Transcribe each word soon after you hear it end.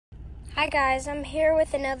Hi guys, I'm here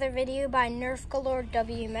with another video by Nerf Galore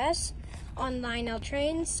WMS on Lionel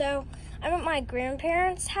trains. So I'm at my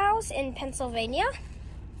grandparents' house in Pennsylvania,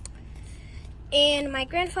 and my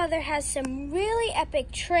grandfather has some really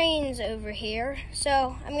epic trains over here.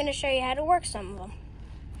 So I'm going to show you how to work some of them.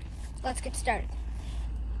 Let's get started.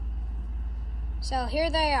 So here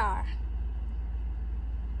they are.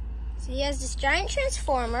 So he has this giant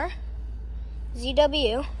transformer,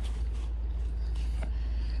 ZW.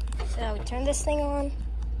 So we turn this thing on.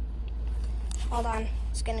 Hold on,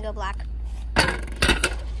 it's gonna go black.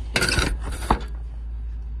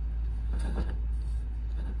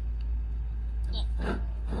 Yeah.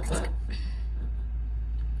 Let's go.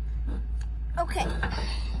 Okay.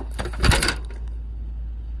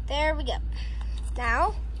 There we go.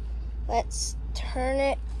 Now, let's turn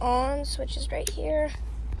it on. Switch is right here.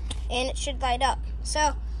 And it should light up.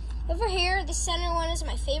 So, over here, the center one is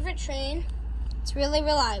my favorite train. It's really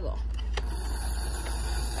reliable.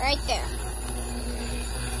 Right there.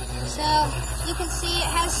 So, you can see it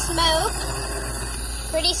has smoke.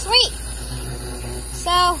 Pretty sweet.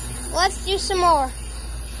 So, let's do some more.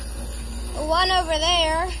 The one over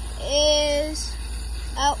there is,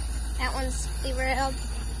 oh, that one's derailed.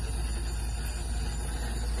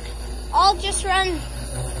 I'll just run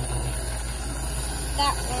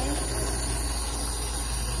that one.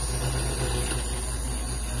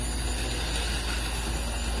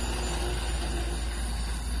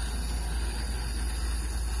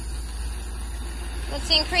 Let's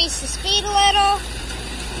increase the speed a little.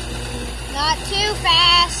 Not too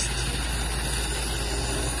fast.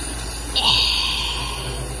 Yeah.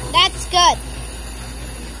 That's good.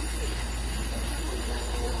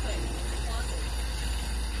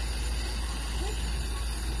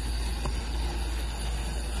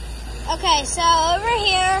 Okay, so over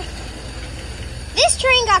here, this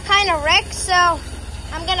train got kind of wrecked, so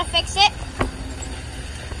I'm gonna fix it.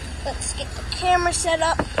 Let's get the camera set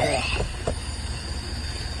up.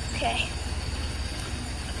 Okay.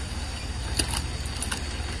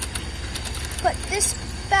 Put this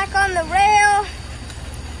back on the rail.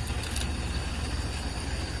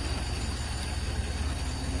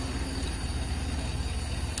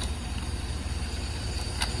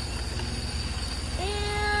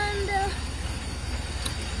 And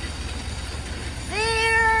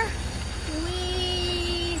there we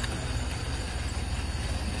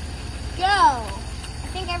go. I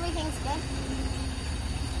think everything's good.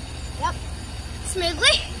 Yep,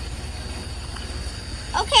 smoothly.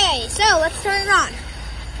 Okay, so let's turn it on.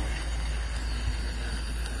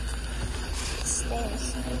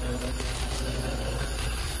 Stairs.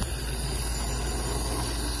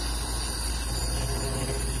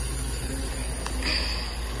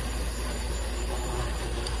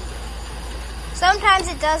 Sometimes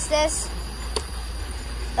it does this.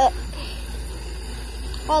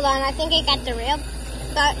 Hold on, I think it got derailed,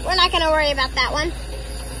 but we're not going to worry about that one.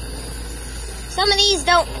 Some of these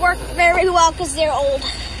don't work very well because they're old.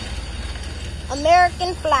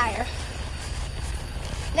 American Flyer.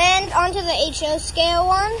 Then onto the HO scale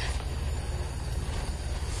one.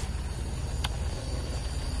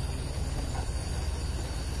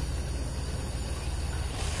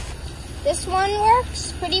 This one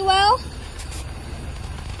works pretty well.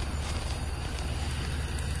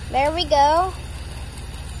 There we go.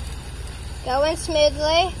 Going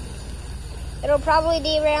smoothly. It'll probably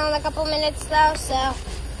derail in a couple minutes though, so.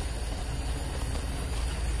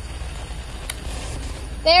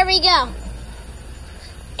 There we go.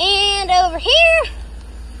 And over here,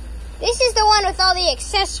 this is the one with all the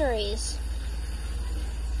accessories.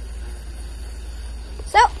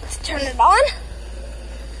 So, let's turn it on.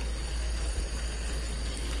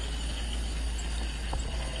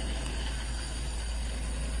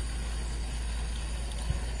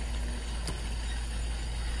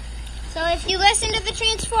 So if you listen to the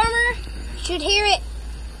transformer, you should hear it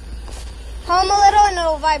hum a little and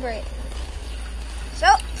it'll vibrate. So,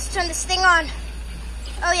 let's turn this thing on.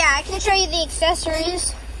 Oh yeah, I can show you the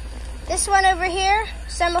accessories. This one over here,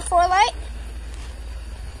 semaphore light.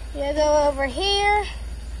 You go over here,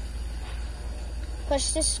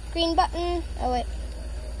 push this green button. Oh wait,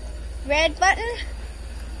 red button,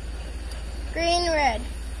 green, red.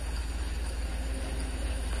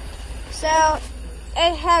 So,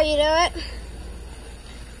 that's how you do it.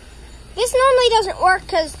 This normally doesn't work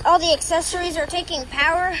because all the accessories are taking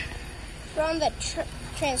power from the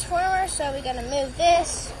transformer, so we're gonna move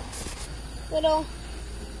this little,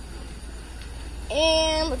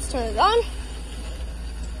 and let's turn it on.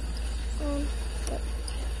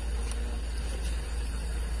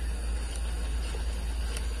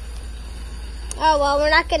 Oh well, we're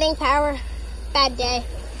not getting power. Bad day.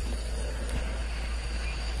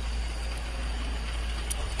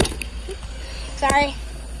 Sorry.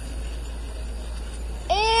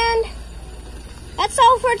 And that's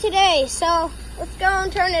all for today. So let's go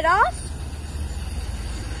and turn it off.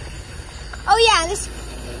 Oh yeah, this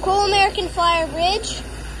cool American Flyer bridge.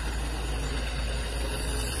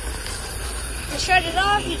 To shut it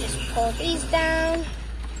off, you just pull these down.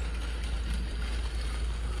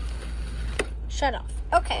 Shut off.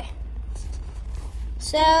 Okay.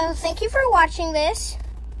 So thank you for watching this.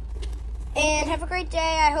 And have a great day.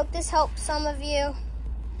 I hope this helps some of you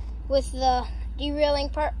with the derailing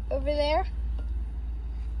part over there.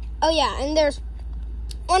 Oh yeah, and there's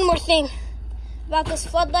one more thing about this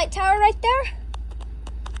floodlight tower right there.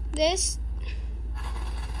 This,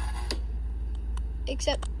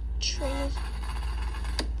 except train is,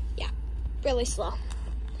 yeah, really slow.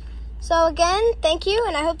 So again, thank you,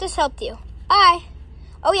 and I hope this helped you. Bye.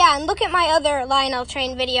 Oh yeah, and look at my other Lionel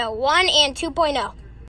train video, 1 and 2.0.